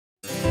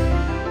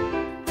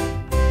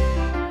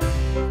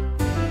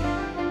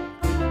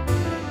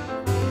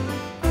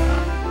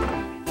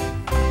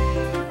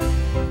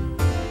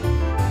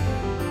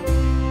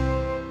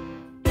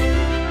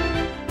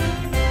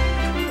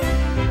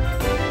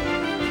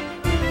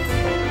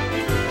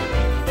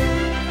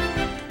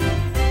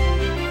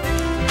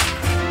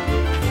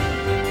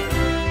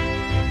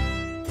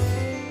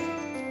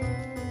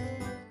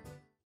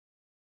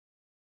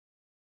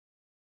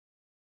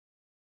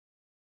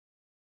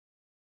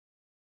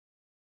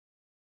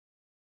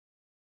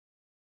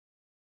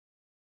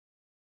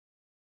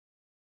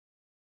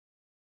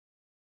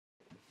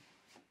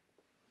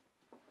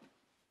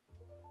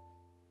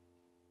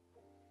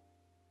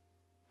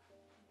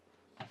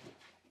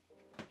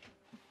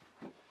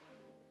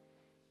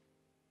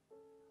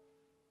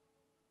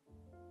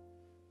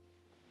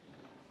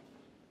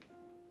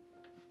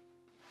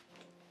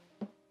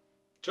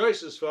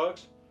Choices,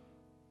 folks.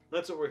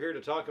 That's what we're here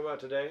to talk about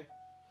today.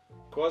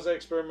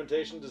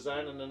 Quasi-experimentation,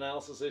 design, and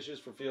analysis issues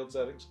for field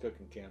settings. Cook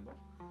and Campbell.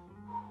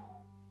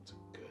 It's a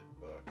good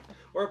book.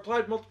 Or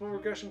applied multiple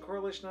regression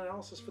correlation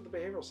analysis for the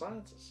behavioral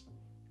sciences.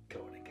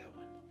 Going and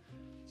going.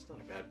 It's not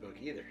a bad book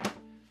either.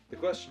 The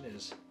question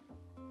is,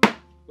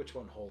 which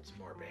one holds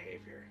more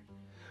behavior?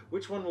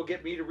 Which one will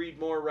get me to read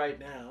more right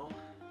now?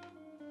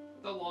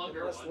 The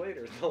longer one.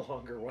 Later, the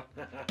longer one.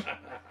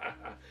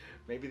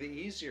 Maybe the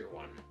easier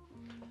one.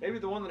 Maybe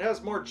the one that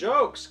has more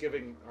jokes,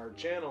 giving our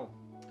channel.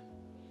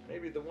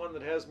 Maybe the one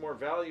that has more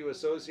value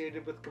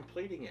associated with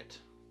completing it.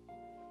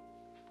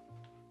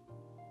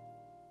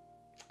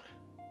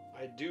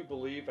 I do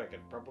believe I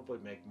could probably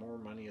make more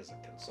money as a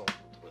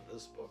consultant with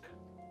this book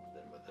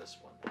than with this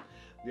one.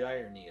 The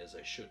irony is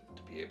I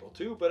shouldn't be able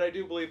to, but I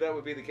do believe that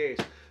would be the case.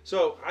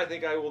 So I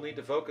think I will need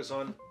to focus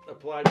on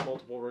applied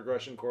multiple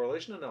regression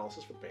correlation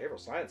analysis for the behavioral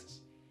sciences.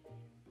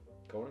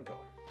 Going and going.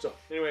 So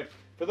anyway,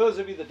 for those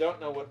of you that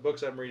don't know what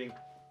books I'm reading,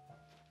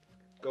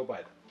 go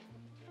buy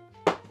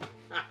them.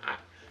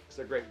 Because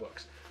they're great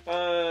books.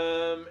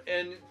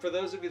 And for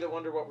those of you that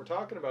wonder what we're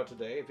talking about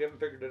today, if you haven't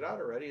figured it out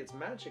already, it's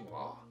matching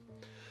law.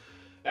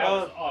 That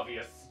was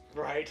obvious.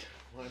 Right.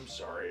 I'm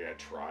sorry, I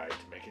tried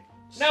to make it...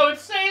 No,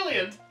 it's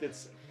salient!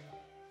 It's...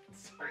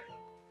 Sorry.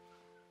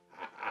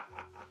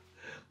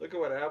 Look at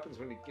what happens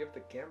when you give the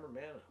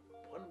cameraman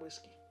one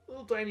whiskey. A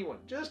little tiny one.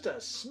 Just a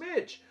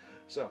smidge.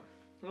 So,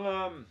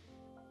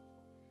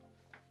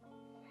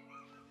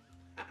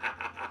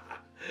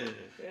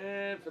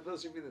 and for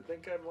those of you that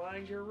think I'm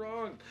lying, you're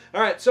wrong.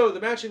 All right, so the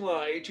matching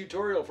law, a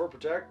tutorial for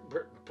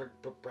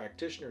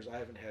practitioners. I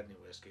haven't had any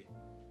whiskey.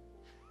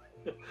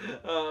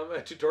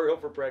 A tutorial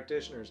for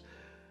practitioners.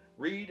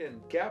 Reed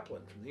and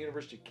Kaplan from the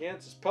University of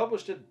Kansas,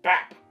 published at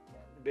BAP.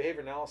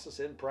 Behavior Analysis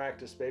in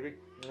Practice, baby.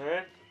 All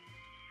right.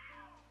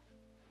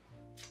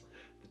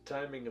 The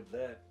timing of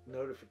that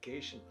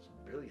notification was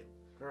brilliant.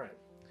 All right.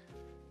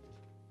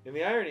 And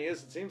the irony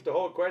is it seems to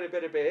hold quite a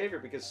bit of behavior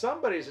because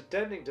somebody's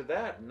attending to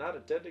that and not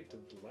attending to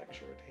the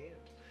lecture at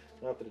hand.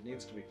 Not that it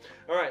needs to be.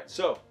 All right,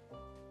 so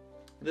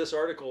this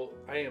article,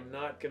 I am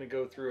not going to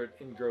go through it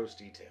in gross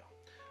detail.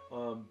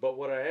 But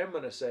what I am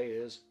going to say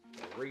is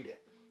read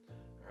it.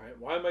 All right,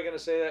 why am I going to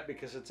say that?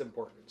 Because it's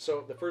important.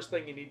 So the first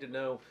thing you need to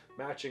know,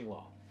 matching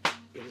law.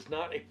 It is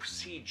not a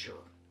procedure.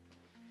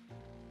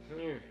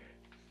 You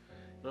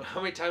know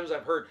how many times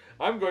I've heard,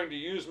 I'm going to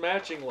use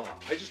matching law.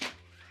 I just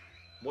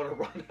want to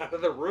run out of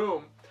the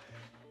room.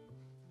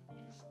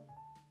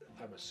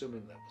 I'm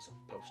assuming that was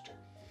a poster.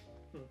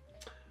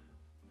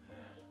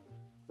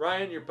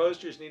 Ryan, your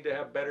posters need to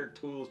have better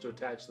tools to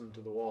attach them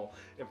to the wall.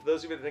 And for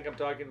those of you that think I'm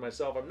talking to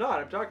myself, I'm not.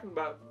 I'm talking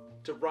about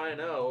to Ryan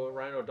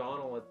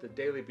O'Donnell at the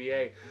Daily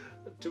BA,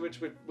 to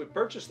which we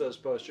purchased those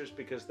posters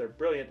because they're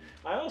brilliant.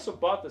 I also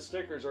bought the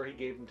stickers, or he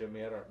gave them to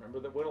me, I don't remember,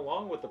 that went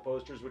along with the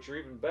posters, which are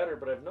even better,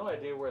 but I have no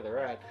idea where they're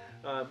at.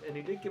 And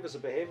he did give us a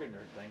behavior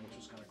nerd thing, which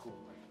was kind of cool.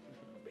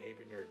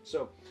 Behavior nerd.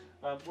 So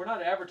we're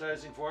not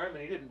advertising for him,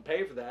 and he didn't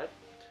pay for that.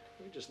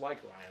 We just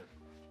like Ryan.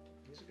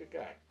 He's a good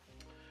guy.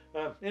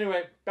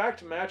 Anyway, back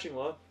to matching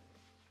law,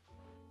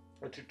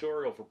 a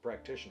tutorial for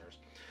practitioners.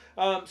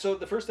 So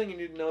the first thing you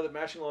need to know that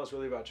matching law is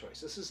really about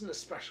choice. This isn't a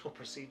special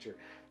procedure,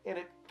 and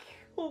it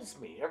kills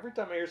me every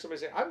time I hear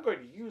somebody say, I'm going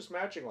to use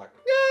matching law.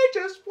 I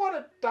just want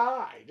to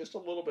die. Just a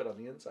little bit on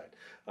the inside.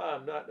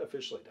 Not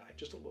officially die,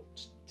 just a little.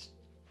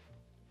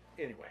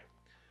 Anyway,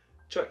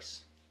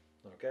 choice,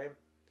 okay?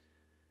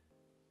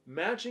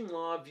 Matching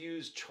law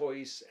views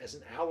choice as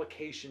an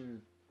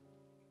allocation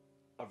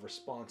of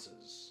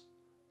responses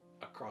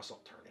across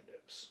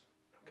alternatives,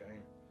 okay?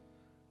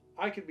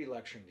 I could be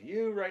lecturing to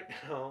you right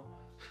now.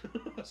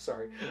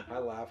 Sorry, I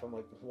laugh. I'm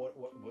like,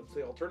 what's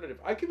the alternative?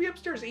 I could be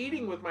upstairs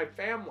eating with my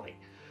family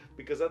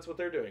because that's what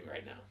they're doing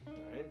right now.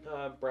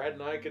 Right? Brad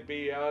and I could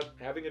be out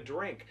having a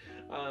drink.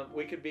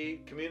 We could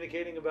be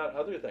communicating about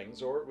other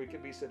things, or we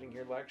could be sitting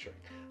here lecturing.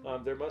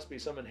 There must be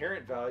some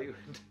inherent value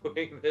in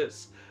doing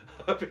this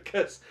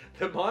because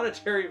the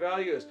monetary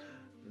value is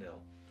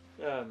nil.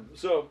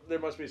 So there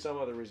must be some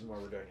other reason why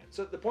we're doing it.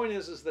 So the point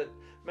is that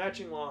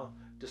matching law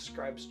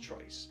describes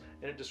choice,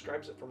 and it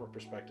describes it from a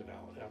perspective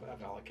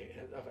of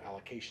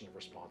allocation of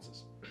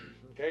responses.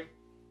 Okay?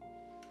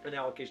 An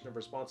allocation of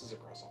responses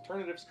across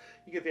alternatives.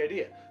 You get the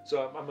idea.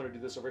 So I'm going to do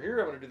this over here.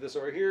 I'm going to do this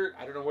over here.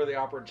 I don't know where the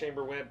operand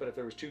chamber went, but if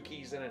there was two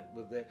keys in it,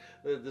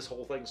 this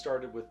whole thing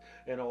started with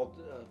the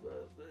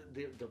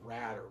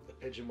rat or the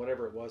pigeon,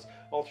 whatever it was,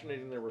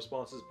 alternating their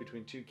responses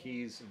between two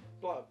keys and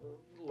blah,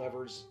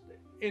 levers.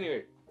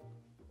 Anyway,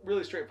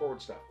 really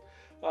straightforward stuff.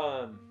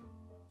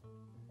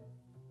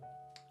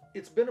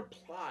 It's been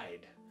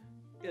applied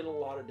in a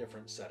lot of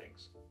different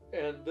settings.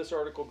 And this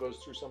article goes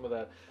through some of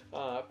that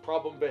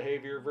problem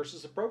behavior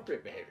versus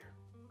appropriate behavior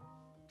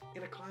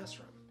in a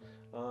classroom.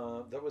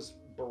 That was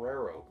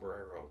Barrero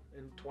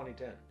in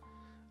 2010.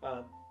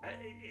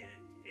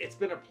 It's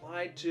been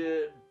applied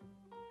to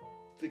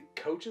the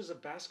coaches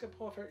of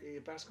basketball,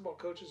 basketball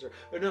coaches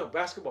or no,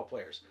 basketball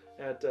players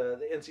at the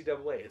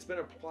NCAA. It's been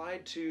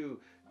applied to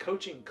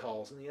coaching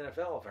calls in the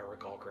NFL, if I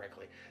recall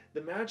correctly.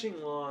 The matching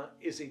law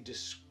is a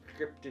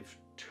descriptive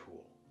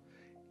tool.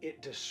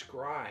 It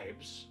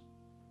describes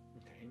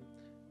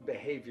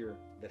behavior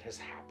that has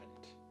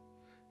happened,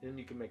 and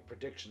you can make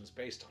predictions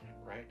based on it.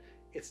 Right?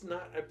 It's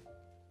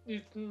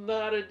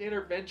not an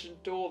intervention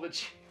tool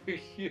that you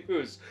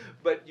use,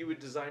 but you would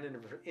design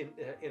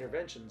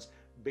interventions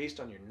based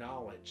on your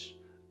knowledge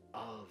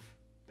of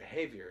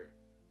behavior,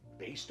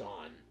 based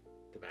on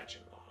the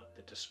matching law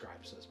that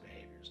describes those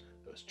behaviors,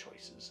 those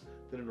choices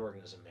that an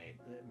organism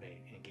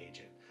may engage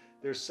in.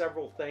 There's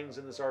several things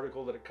in this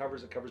article that it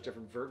covers. It covers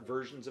different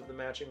versions of the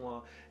matching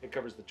law. It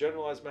covers the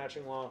generalized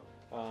matching law.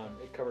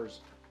 It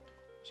covers,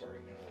 sorry,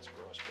 no, that's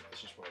gross, but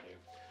this is what I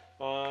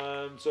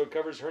do. So it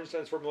covers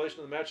Herrnstein's formulation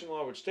of the matching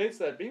law, which states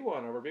that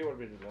B1 over B1,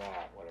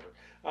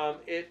 whatever.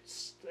 It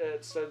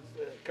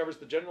covers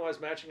the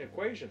generalized matching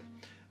equation,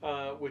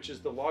 which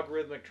is the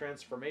logarithmic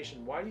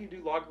transformation. Why do you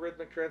do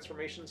logarithmic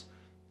transformations?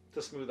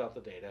 To smooth out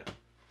the data,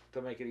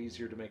 to make it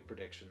easier to make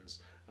predictions,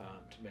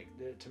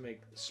 to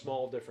make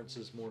small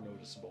differences more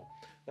noticeable.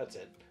 That's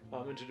it.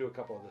 And to do a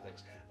couple other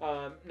things.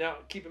 Now,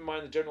 keep in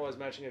mind the generalized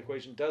matching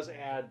equation does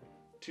add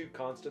two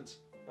constants,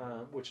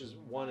 which is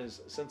one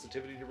is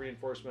sensitivity to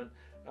reinforcement,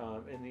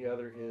 and the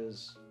other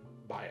is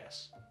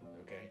bias.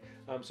 Okay,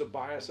 so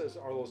biases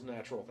are those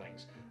natural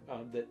things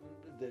that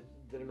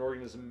an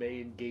organism may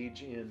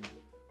engage in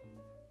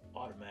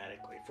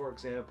automatically. For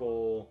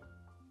example,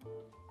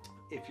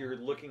 if you're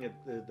looking at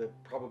the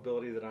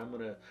probability that I'm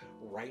going to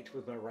write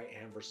with my right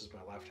hand versus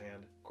my left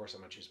hand, of course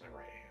I'm going to choose my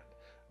right hand.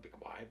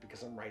 Why?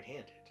 Because I'm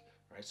right-handed.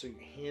 Right? So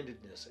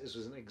handedness is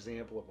an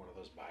example of one of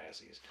those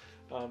biases.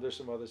 There's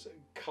some others,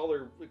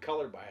 color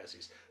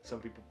biases. Some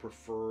people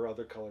prefer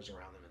other colors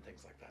around them and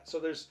things like that. So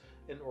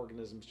and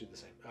organisms do the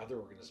same. Other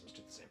organisms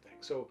do the same thing.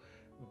 So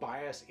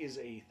bias is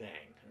a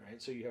thing,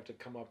 right? So you have to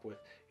come up with,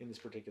 in this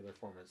particular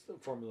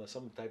formula,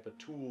 some type of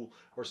tool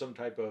or some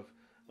type of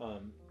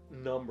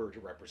number to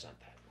represent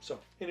that. So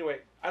anyway,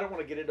 I don't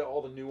want to get into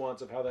all the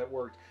nuance of how that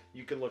worked.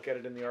 You can look at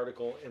it in the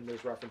article, and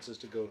there's references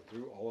to go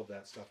through all of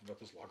that stuff about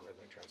this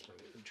logarithmic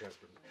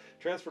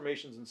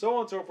transformations and so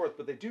on and so forth.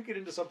 But they do get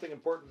into something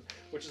important,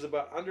 which is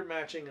about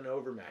undermatching and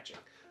overmatching.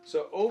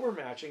 So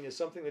overmatching is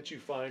something that you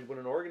find when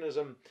an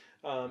organism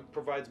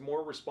provides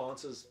more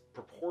responses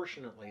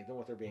proportionately than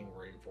what they're being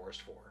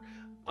reinforced for.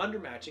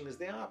 Undermatching is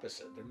the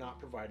opposite. They're not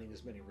providing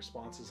as many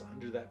responses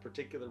under that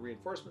particular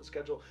reinforcement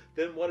schedule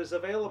than what is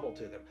available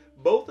to them.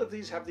 Both of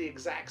these have the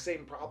exact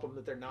same problem,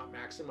 that they're not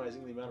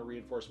maximizing the amount of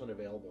reinforcement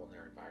available in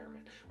their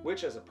environment,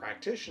 which as a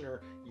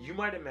practitioner, you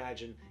might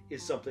imagine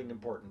is something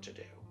important to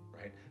do.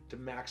 Right? To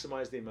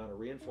maximize the amount of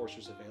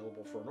reinforcers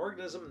available for an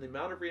organism and the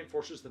amount of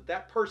reinforcers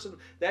that person,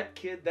 that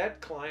kid,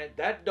 that client,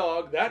 that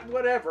dog, that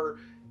whatever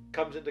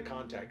comes into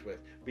contact with,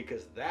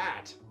 because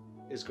that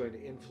is going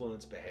to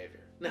influence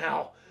behavior.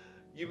 Now,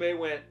 you may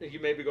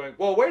be going,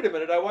 well, wait a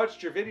minute, I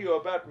watched your video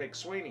about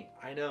McSweeney.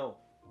 I know,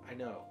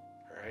 all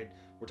right?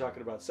 We're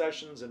talking about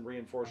sessions and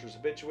reinforcers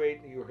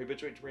habituate, you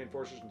habituate to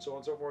reinforcers and so on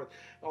and so forth.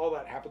 All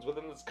that happens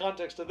within this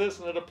context of this,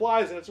 and it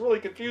applies, and it's really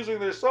confusing.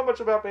 There's so much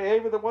about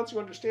behavior that once you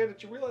understand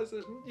it, you realize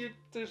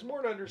there's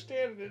more to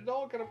understand, and it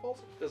all kind of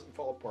doesn't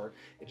fall apart.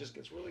 It just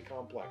gets really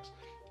complex.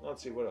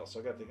 Let's see what else.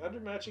 So I got the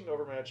undermatching,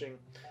 overmatching,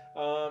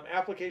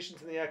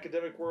 applications in the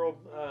academic world,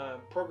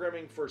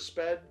 programming for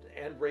SPED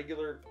and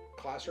regular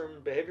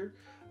classroom behavior,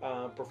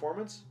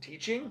 performance,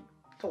 teaching.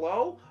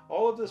 Hello?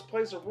 All of this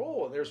plays a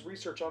role, and there's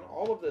research on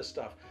all of this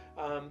stuff.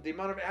 The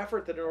amount of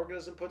effort that an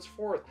organism puts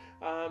forth,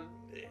 and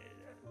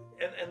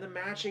the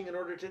matching in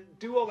order to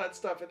do all that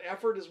stuff, and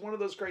effort is one of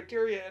those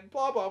criteria, and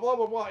blah, blah, blah,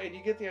 blah, blah, and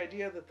you get the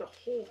idea that the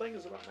whole thing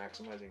is about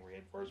maximizing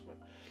reinforcement.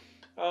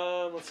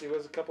 Let's see,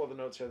 there's a couple of the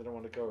notes here that I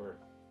want to cover.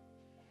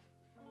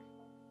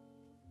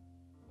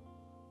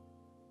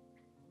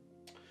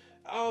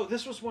 Oh,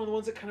 this was one of the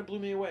ones that kind of blew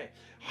me away.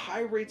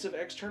 High rates of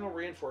external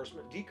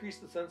reinforcement decrease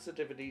the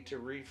sensitivity to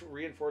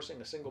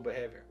reinforcing a single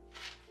behavior.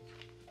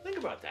 Think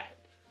about that.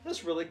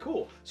 That's really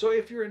cool. So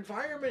if your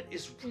environment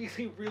is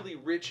really, really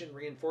rich in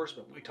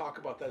reinforcement, we talk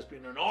about that as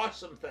being an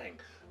awesome thing.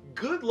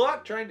 Good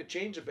luck trying to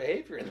change a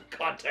behavior in the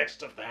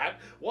context of that.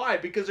 Why?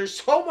 Because there's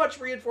so much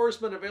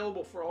reinforcement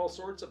available for all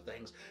sorts of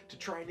things. To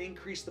try and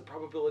increase the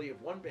probability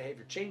of one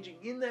behavior changing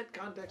in that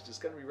context is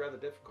going to be rather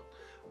difficult.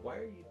 Why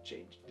are you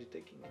taking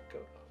your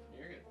coat off?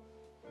 You're good.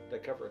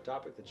 Did I cover a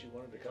topic that you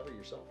wanted to cover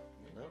yourself?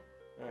 No?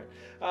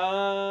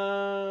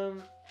 All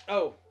right.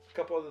 A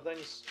couple other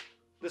things.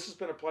 This has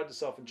been applied to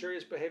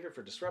self-injurious behavior,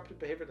 for disruptive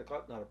behavior,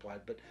 not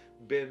applied, but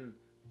been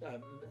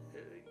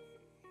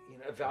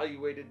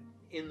evaluated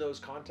in those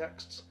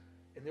contexts.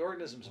 And the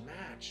organisms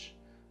match.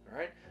 All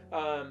right.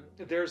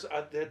 There's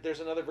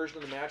another version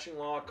of the matching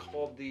law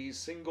called the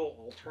single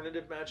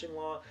alternative matching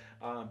law.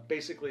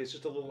 Basically, it's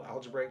just a little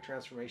algebraic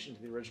transformation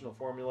to the original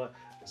formula.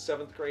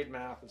 7th grade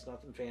math. It's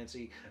nothing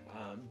fancy,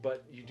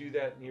 but you do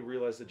that and you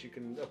realize that you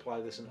can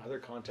apply this in other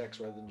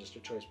contexts rather than just a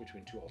choice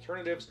between two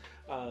alternatives.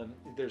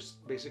 There's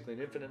basically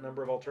an infinite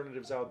number of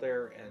alternatives out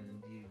there,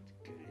 and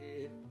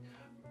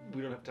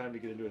we don't have time to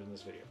get into it in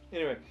this video.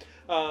 Anyway,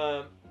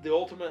 the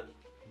ultimate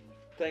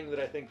thing that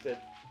I think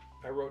that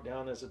I wrote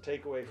down as a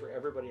takeaway for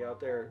everybody out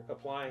there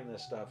applying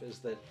this stuff is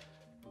that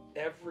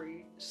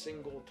every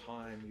single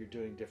time you're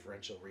doing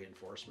differential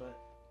reinforcement,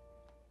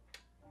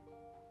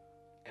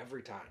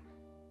 every time,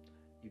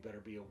 you better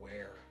be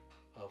aware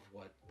of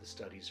what the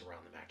studies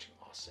around the matching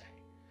law say.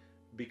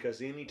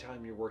 Because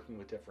anytime you're working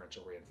with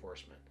differential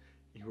reinforcement,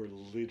 you are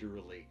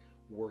literally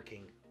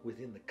working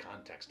within the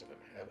context of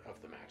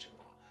the matching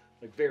law.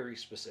 Like very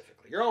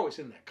specifically. You're always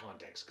in that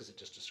context because it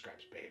just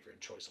describes behavior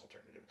and choice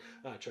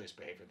choice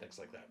behavior, things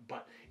like that.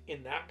 But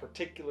in that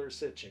particular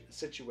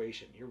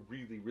situation, you're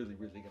really, really,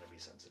 really going to be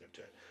sensitive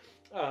to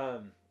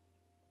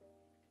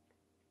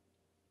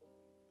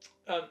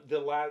it.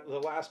 The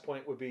last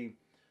point would be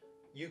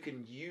you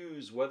can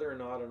use whether or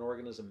not an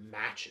organism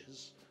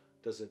matches,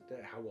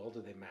 how well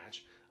do they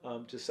match,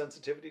 to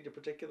sensitivity to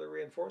particular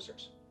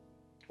reinforcers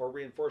or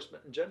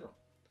reinforcement in general.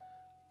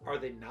 Are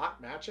they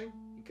not matching?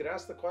 You could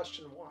ask the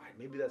question why.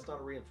 Maybe that's not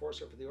a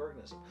reinforcer for the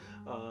organism.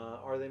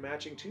 Are they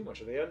matching too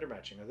much? Are they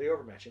undermatching? Are they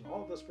overmatching?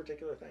 All of those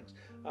particular things.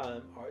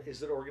 Is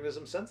the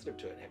organism sensitive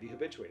to it? Have you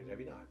habituated? Have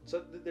you not?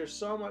 So there's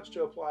so much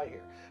to apply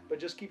here. But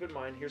just keep in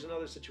mind, here's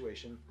another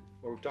situation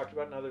where we've talked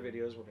about in other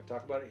videos. We're going to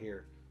talk about it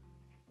here.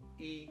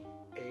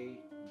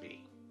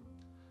 EAB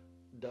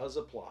does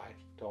apply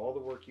to all the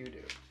work you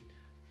do.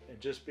 And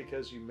just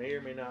because you may or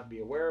may not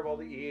be aware of all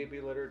the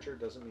EAB literature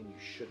doesn't mean you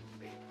shouldn't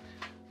be.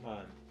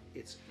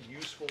 It's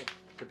useful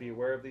to be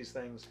aware of these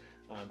things,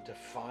 to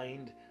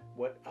find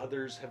what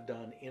others have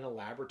done in a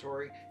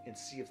laboratory and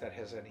see if that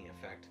has any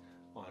effect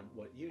on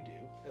what you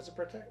do as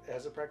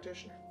a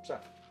practitioner. So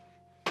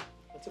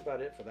that's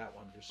about it for that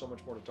one. There's so much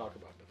more to talk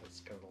about, but that's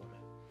kind of the limit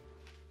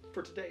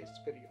for today's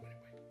video.